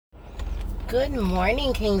Good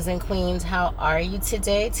morning, kings and queens. How are you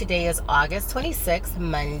today? Today is August 26th,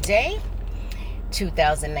 Monday,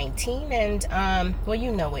 2019. And, well,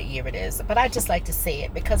 you know what year it is, but I just like to say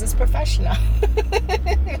it because it's professional.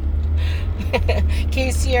 In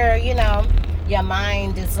case your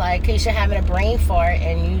mind is like, in case you're having a brain fart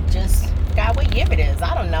and you just forgot what year it is.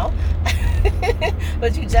 I don't know.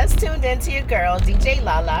 But you just tuned into your girl, DJ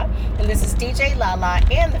Lala. And this is DJ Lala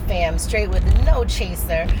and the fam, straight with no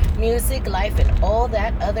chaser, music, life, and all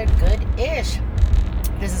that other good ish.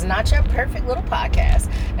 This is not your perfect little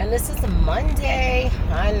podcast. And this is Monday.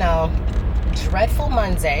 I know. Dreadful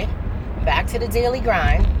Monday. Back to the daily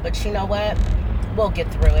grind. But you know what? We'll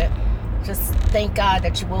get through it. Just thank God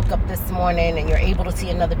that you woke up this morning and you're able to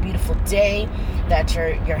see another beautiful day, that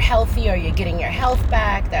you're healthy or you're getting your health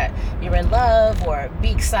back, that you're in love, or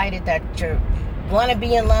be excited that you want to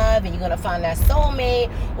be in love and you're going to find that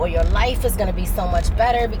soulmate, or your life is going to be so much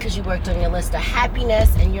better because you worked on your list of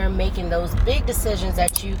happiness and you're making those big decisions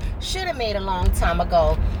that you should have made a long time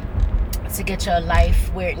ago to get your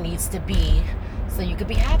life where it needs to be so you could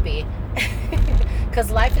be happy.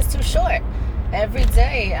 Because life is too short. Every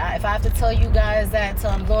day, if I have to tell you guys that till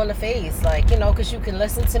I'm blue in the face, because you can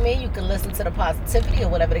listen to me, you can listen to the positivity or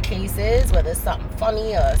whatever the case is, whether it's something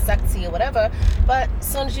funny or sexy or whatever, but as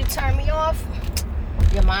soon as you turn me off,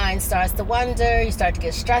 your mind starts to wonder, you start to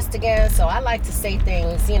get stressed again. So I like to say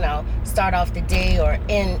things, start off the day or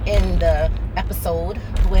in the episode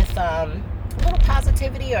with a little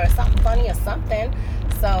positivity or something funny or something.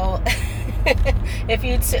 So if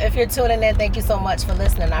you're tuning in, thank you so much for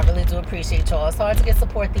listening. I really do appreciate y'all. It's hard to get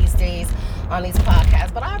support these days on these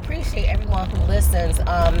podcasts, but I appreciate everyone who listens.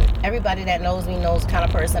 Everybody that knows me knows the kind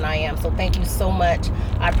of person I am. So thank you so much.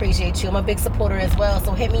 I appreciate you. I'm a big supporter as well.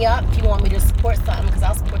 So hit me up if you want me to support something, because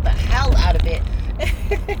I'll support the hell out of it.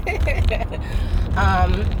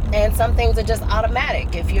 And some things are just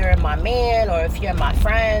automatic. If you're my man or if you're my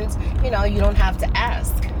friends, you don't have to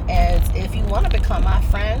ask. And if you want to become my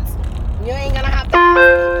friends, you ain't gonna have to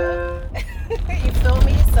ask. You feel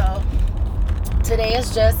me? So today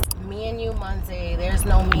is just me and you Monday. There's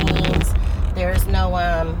no memes. There's no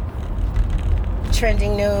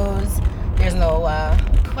trending news. There's no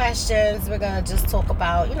questions. We're gonna just talk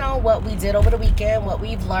about what we did over the weekend, what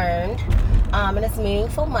we've learned, and it's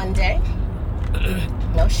Meaningful Monday.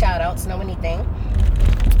 No shout outs, no anything,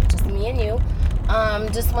 just me and you.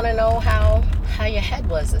 Just want to know how your head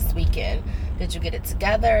was this weekend. Did you get it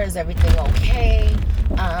together? Is everything okay?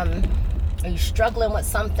 Are you struggling with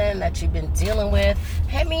something that you've been dealing with?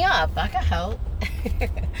 Hit me up. I can help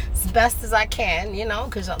as best as I can,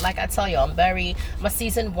 because like I tell you, I'm a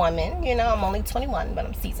seasoned woman. I'm only 21, but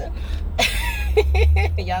I'm seasoned.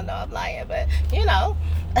 Y'all know I'm lying, but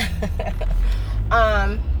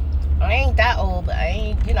I ain't that old, but I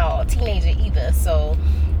ain't, a teenager either. So,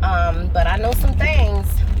 but I know some things,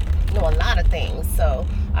 know a lot of things, so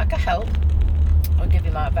I can help. I'll give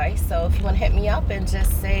you my advice. So if you want to hit me up and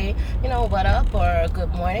just say, what up, or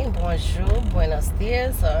good morning, bonjour, buenos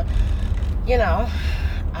dias, or,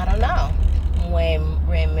 I don't know,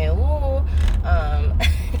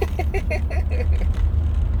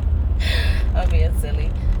 I'm being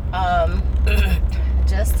silly.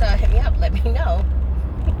 Just hit me up, let me know.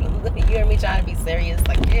 You hear me trying to be serious,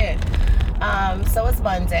 so it's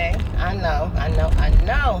Monday. I know,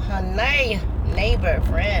 honey, neighbor,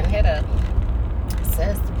 friend, hit a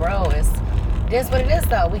sis, bro, it is what it is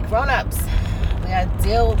though. We grown-ups, we gotta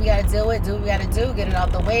deal with, do what we gotta do, get it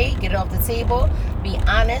off the way, get it off the table, be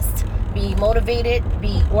honest, be motivated,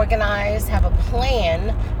 be organized, have a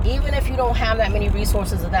plan. Even if you don't have that many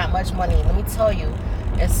resources or that much money, let me tell you,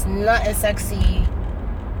 it's nothing sexy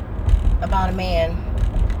about a man.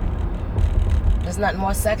 There's nothing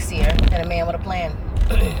more sexier than a man with a plan.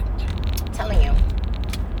 I'm telling you.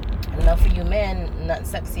 Enough for you men, nothing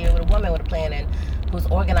sexier with a woman with a plan and who's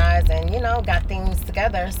organized and, got things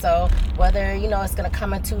together. So whether, it's going to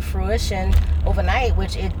come into fruition overnight,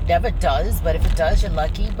 which it never does, but if it does, you're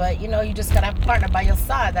lucky. But, you just got to have a partner by your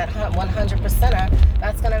side, that 100%er,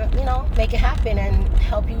 that's going to, make it happen and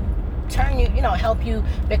help you help you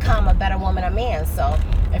become a better woman or man. So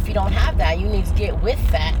if you don't have that, you need to get with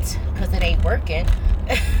that because it ain't working.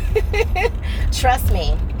 Trust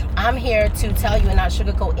me, I'm here to tell you and not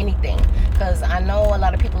sugarcoat anything, because I know a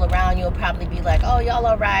lot of people around you will probably be like, oh, y'all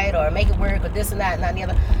all right, or make it work, or this and that and that and the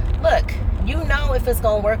other. Look, if it's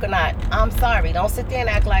gonna work or not. I'm sorry, don't sit there and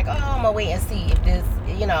act like, oh, I'm gonna wait and see if this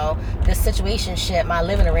this situation shit, my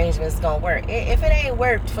living arrangement is gonna work. If it ain't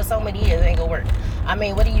worked for so many years, it ain't gonna work. I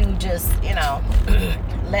mean, what are you just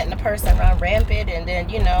letting the person run rampant, and then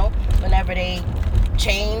whenever they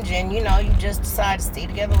change and you just decide to stay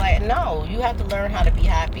together. Like, no, you have to learn how to be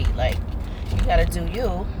happy. Like, you got to do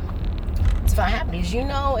you to find happiness.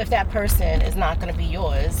 If that person is not going to be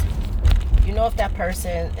yours, if that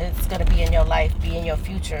person is going to be in your life, be in your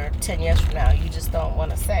future 10 years from now, you just don't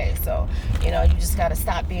want to say. So you just got to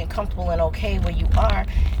stop being comfortable and okay where you are,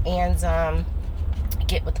 and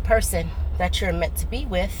get with the person that you're meant to be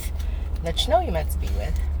with, that you're meant to be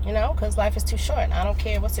with, because life is too short. I don't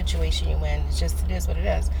care what situation you're in. It is what it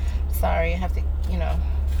is. Sorry, I have to,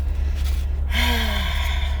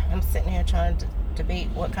 I'm sitting here trying to debate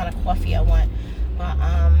what kind of coffee I want. But,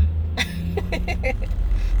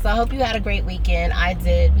 so I hope you had a great weekend. I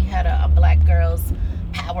did. We had a Black Girls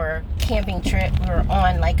Power camping trip. We were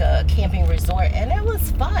on like a camping resort, and it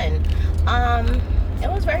was fun. It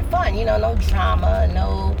was very fun. No drama,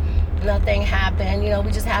 nothing happened.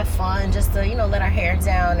 We just had fun, just to let our hair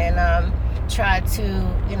down and try to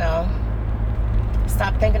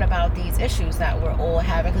stop thinking about these issues that we're all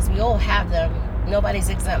having, because we all have them. Nobody's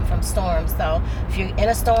exempt from storms. So if you're in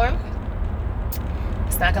a storm,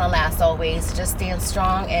 it's not going to last always. Just stand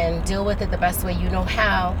strong and deal with it the best way you know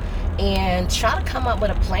how, and try to come up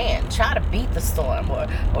with a plan. Try to beat the storm,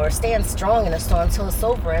 or stand strong in the storm until it's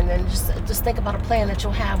over, and then just think about a plan that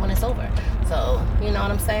you'll have when it's over. So you know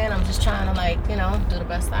what I'm saying? I'm just trying to do the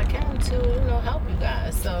best I can to help you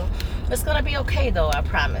guys. So it's gonna be okay though, I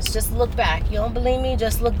promise. Just look back. You don't believe me?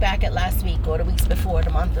 Just look back at last week, or the weeks before, the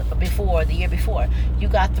month before, the year before. You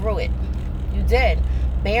got through it. You did.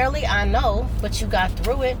 Barely, I know, but you got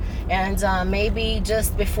through it. And maybe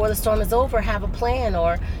just before the storm is over, have a plan,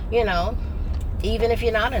 or even if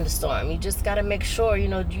you're not in the storm, you just got to make sure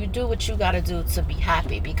you do what you got to do to be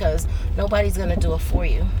happy, because nobody's going to do it for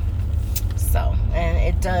you. So, and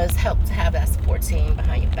it does help to have that support team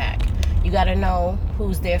behind your back. You got to know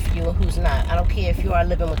who's there for you and who's not. I don't care if you are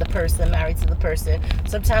living with the person, married to the person.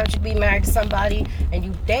 Sometimes you be married to somebody and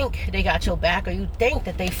you think they got your back, or you think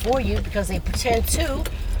that they for you because they pretend to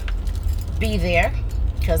be there,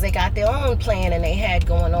 because they got their own plan in their head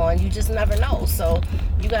going on. You just never know. So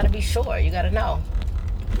you got to be sure. You got to know.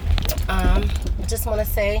 I just want to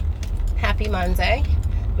say happy Monday.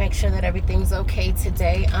 Make sure that everything's okay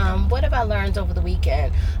today. What have I learned over the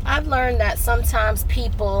weekend? I've learned that sometimes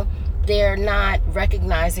people, they're not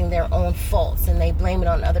recognizing their own faults and they blame it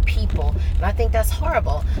on other people. And I think that's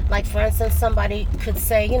horrible. Like, for instance, somebody could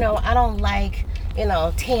say, I don't like,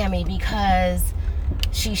 Tammy because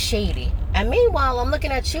she's shady. And meanwhile, I'm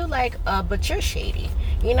looking at you like, but you're shady.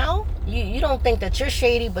 You don't think that you're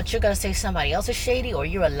shady, but you're going to say somebody else is shady, or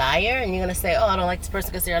you're a liar, and you're going to say, oh, I don't like this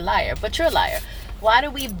person because they're a liar, but you're a liar. Why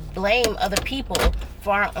do we blame other people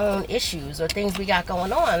for our own issues or things we got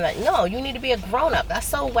going on? Like, no, you need to be a grown-up. That's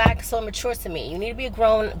so whack, so mature to me. You need to be a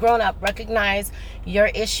grown-up, recognize your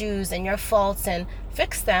issues and your faults and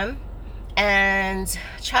fix them, and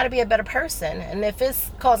try to be a better person. And if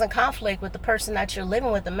it's causing conflict with the person that you're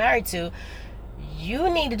living with and married to,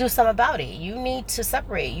 you need to do something about it. You need to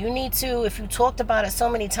separate. You need to, if you talked about it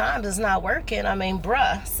so many times, it's not working. I mean,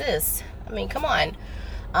 bruh, sis, come on.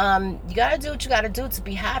 You got to do what you got to do to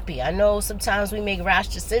be happy. I know sometimes we make rash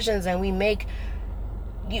decisions, and we make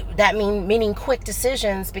meaning quick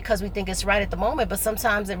decisions because we think it's right at the moment, but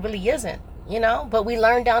sometimes it really isn't, but we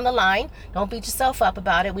learn down the line. Don't beat yourself up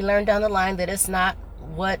about it. We learn down the line that it's not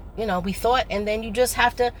what, we thought, and then you just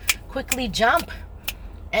have to quickly jump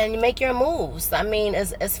and make your moves.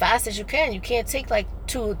 As fast as you can. You can't take like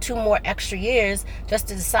two more extra years just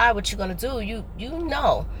to decide what you're going to do. You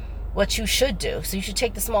know what you should do. So you should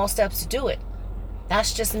take the small steps to do it.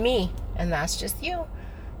 That's just me, and that's just you.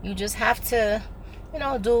 You just have to,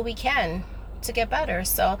 do what we can to get better.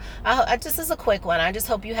 So this is a quick one. I just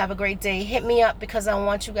hope you have a great day. Hit me up, because I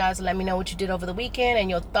want you guys to let me know what you did over the weekend and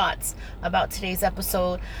your thoughts about today's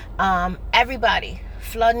episode. Everybody,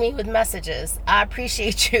 flood me with messages. I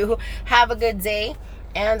appreciate you. Have a good day,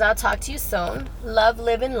 and I'll talk to you soon. Love,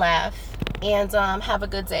 live, and laugh. And have a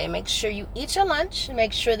good day. Make sure you eat your lunch.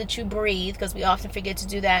 Make sure that you breathe, because we often forget to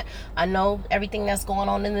do that. I know everything that's going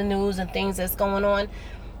on in the news and things that's going on,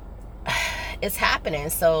 it's happening.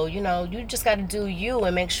 So, you just got to do you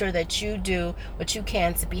and make sure that you do what you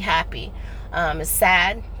can to be happy. It's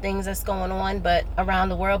sad, things that's going on around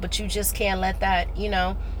the world, but you just can't let that,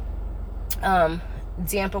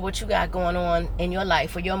 damper what you got going on in your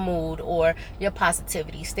life, or your mood, or your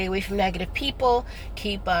positivity. Stay away from negative people.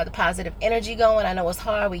 Keep the positive energy going. I know it's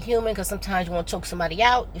hard. We human, because sometimes you want to choke somebody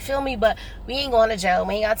out. You feel me? But we ain't going to jail.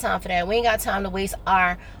 We ain't got time for that. We ain't got time to waste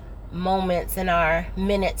our moments and our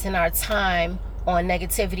minutes and our time on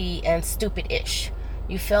negativity and stupid-ish.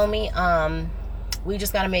 You feel me? We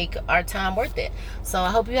just got to make our time worth it. So I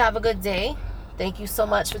hope you have a good day. Thank you so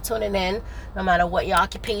much for tuning in. No matter what your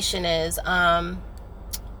occupation is,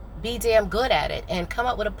 be damn good at it and come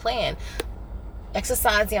up with a plan.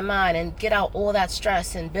 Exercise your mind and get out all that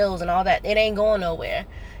stress and bills and all that. It ain't going nowhere.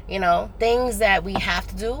 Things that we have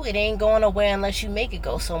to do, it ain't going nowhere unless you make it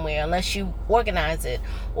go somewhere, unless you organize it.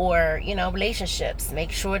 Or, relationships,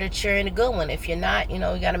 make sure that you're in a good one. If you're not, you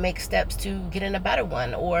got to make steps to get in a better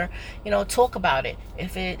one. Or, talk about it.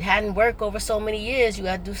 If it hadn't worked over so many years, you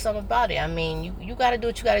got to do something about it. I mean, you got to do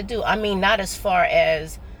what you got to do. I mean, not as far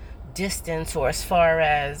as distance or as far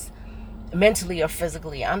as mentally or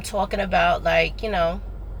physically. I'm talking about, like,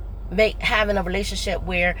 having a relationship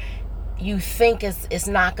where you think it's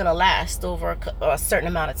not gonna last over a certain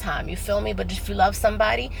amount of time. You feel me? But if you love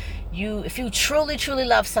somebody, if you truly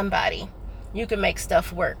love somebody, you can make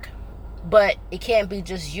stuff work. But it can't be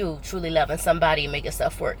just you truly loving somebody and making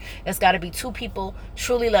stuff work. It's got to be two people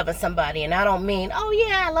truly loving somebody. And I don't mean, oh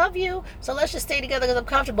yeah, I love you, so let's just stay together because I'm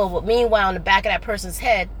comfortable. But meanwhile, in the back of that person's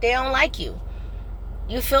head, they don't like you.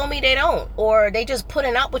 You feel me? They don't. Or they just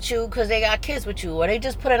putting up with you because they got kids with you. Or they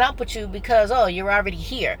just putting up with you because, oh, you're already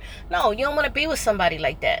here. No, you don't want to be with somebody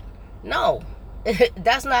like that. No.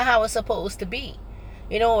 That's not how it's supposed to be.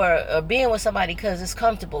 Or being with somebody because it's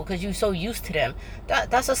comfortable, because you're so used to them.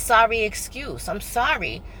 That's a sorry excuse. I'm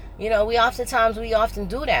sorry. We often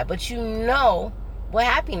do that. But what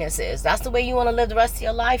happiness is. That's the way you want to live the rest of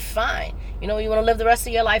your life, fine. You want to live the rest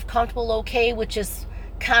of your life comfortable, okay, which is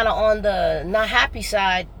kind of on the not happy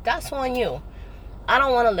side. That's on you. I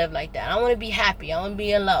don't want to live like that. I want to be happy. I want to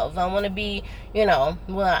be in love. I want to be, where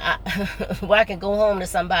I can go home to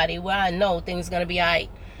somebody where I know things are going to be all right.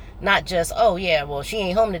 Not just, oh yeah, well, she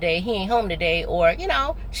ain't home today, he ain't home today, or,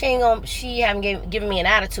 she haven't given me an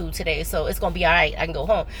attitude today, so it's going to be all right, I can go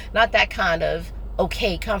home. Not that kind of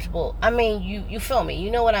okay, comfortable. I mean, you feel me?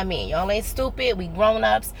 You know what I mean? Y'all ain't stupid. We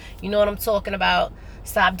grown-ups. You know what I'm talking about.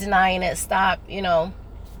 Stop denying it. Stop,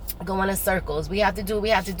 going in circles. We have to do what we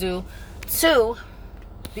have to do to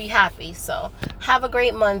be happy. So have a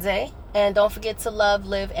great Monday, and don't forget to love,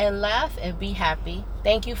 live, and laugh, and be happy.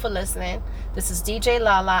 Thank you for listening. This is DJ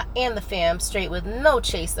Lala and the fam, straight with no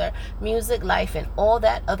chaser, music, life, and all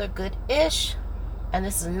that other good ish. And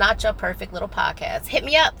this is not your perfect little podcast. Hit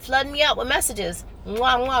me up, flood me up with messages.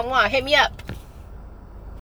 Mwah, mwah, mwah. Hit me up.